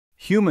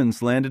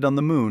Humans landed on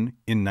the moon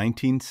in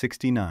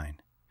 1969.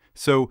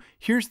 So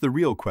here's the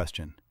real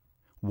question.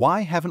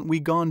 Why haven't we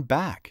gone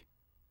back?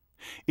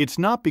 It's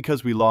not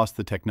because we lost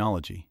the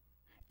technology,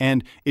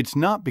 and it's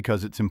not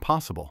because it's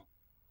impossible.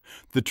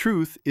 The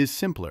truth is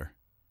simpler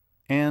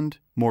and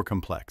more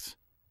complex.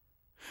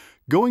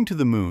 Going to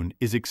the moon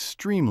is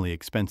extremely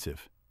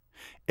expensive.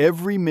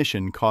 Every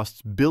mission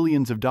costs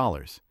billions of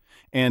dollars,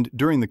 and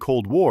during the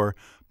Cold War,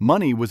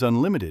 money was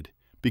unlimited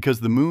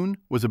because the moon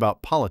was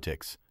about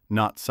politics,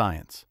 not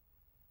science.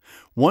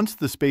 Once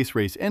the space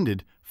race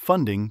ended,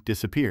 funding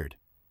disappeared.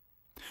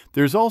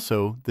 There's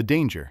also the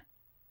danger.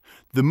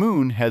 The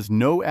moon has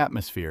no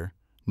atmosphere,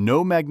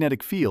 no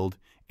magnetic field,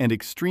 and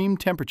extreme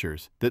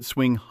temperatures that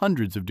swing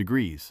hundreds of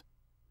degrees.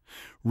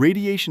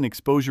 Radiation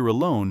exposure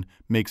alone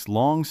makes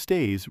long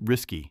stays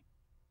risky.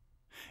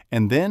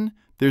 And then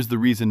there's the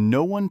reason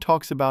no one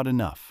talks about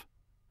enough.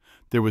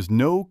 There was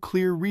no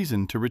clear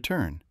reason to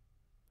return.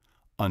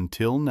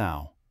 Until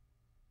now.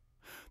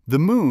 The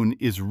moon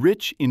is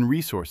rich in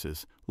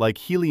resources like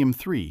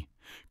helium-3,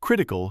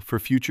 critical for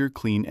future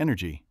clean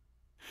energy.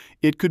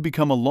 It could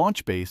become a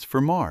launch base for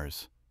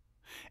Mars.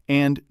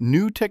 And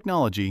new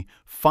technology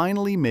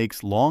finally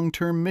makes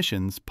long-term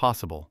missions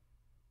possible.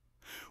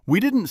 We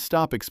didn't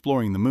stop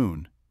exploring the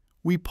moon.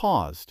 We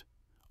paused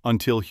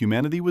until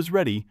humanity was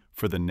ready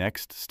for the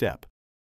next step.